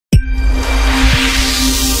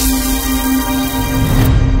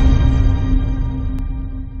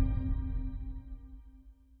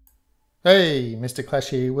Hey, Mr. Clash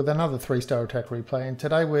here with another 3-star attack replay, and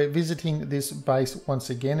today we're visiting this base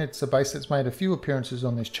once again. It's a base that's made a few appearances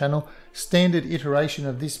on this channel. Standard iteration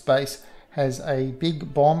of this base has a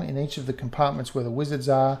big bomb in each of the compartments where the wizards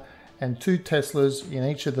are, and 2 Teslas in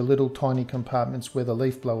each of the little tiny compartments where the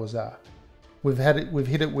leaf blowers are. We've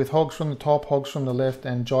hit it with hogs from the top, hogs from the left,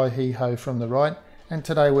 and Jai Hee Ho from the right. And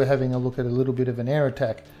today we're having a look at a little bit of an air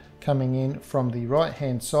attack coming in from the right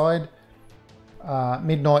hand side.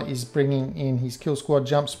 Midnight is bringing in his kill squad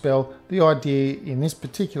jump spell. The idea in this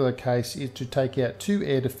particular case is to take out 2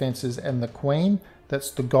 air defenses and the queen. That's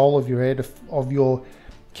the goal of your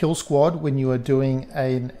kill squad when you are doing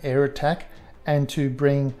an air attack, and to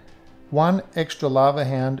bring 1 extra lava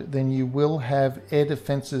hound, then you will have air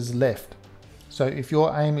defenses left. So if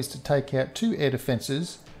your aim is to take out 2 air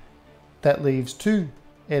defenses, that leaves 2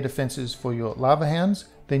 air defenses for your lava hounds.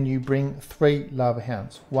 Then you bring 3 lava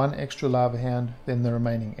hounds, 1 extra lava hound, then the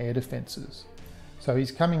remaining air defenses. So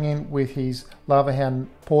he's coming in with his lava hound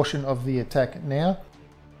portion of the attack now,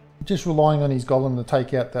 just relying on his golem to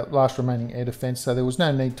take out that last remaining air defense. So there was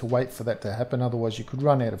no need to wait for that to happen, otherwise you could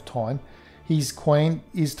run out of time. His queen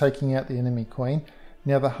is taking out the enemy queen.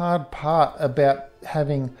 Now the hard part about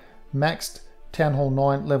having maxed Town Hall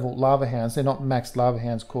 9 level lava hounds, they're not maxed lava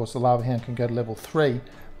hounds, of course. The lava hound can go to level 3.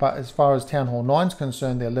 But as far as Town Hall 9 is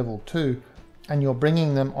concerned, they're level 2, and you're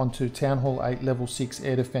bringing them onto Town Hall 8 level 6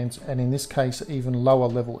 air defense, and in this case even lower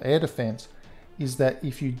level air defense, is that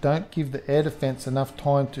if you don't give the air defense enough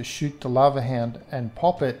time to shoot the lava hound and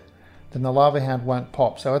pop it, then the lava hound won't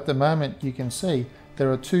pop. So at the moment you can see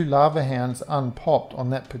there are 2 lava hounds unpopped on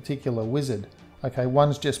that particular wizard. Okay,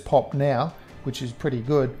 one's just popped now, which is pretty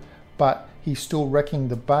good, but he's still wrecking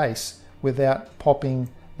the base without popping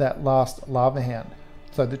that last lava hound.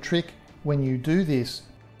 So the trick when you do this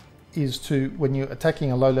is to, when you're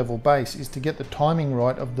attacking a low level base, is to get the timing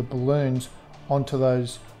right of the balloons onto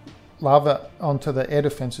those onto the air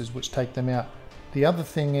defenses which take them out. The other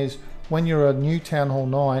thing is, when you're a new Town Hall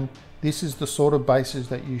 9, this is the sort of bases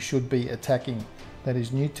that you should be attacking. That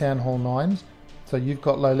is new Town Hall 9s. So you've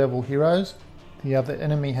got low level heroes, the other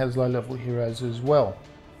enemy has low level heroes as well.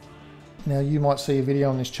 Now you might see a video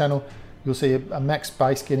on this channel, you'll see a max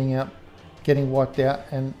base getting wiped out,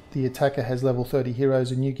 and the attacker has level 30 heroes,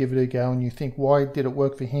 and you give it a go and you think, why did it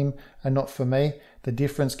work for him and not for me? The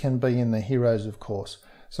difference can be in the heroes, of course.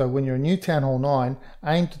 So when you're a new Town Hall 9,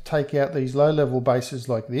 aim to take out these low level bases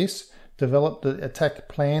like this, develop the attack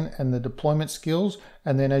plan and the deployment skills,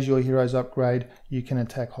 and then as your heroes upgrade you can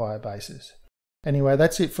attack higher bases. Anyway,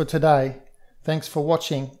 that's it for today. Thanks for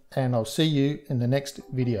watching, and I'll see you in the next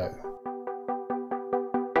video.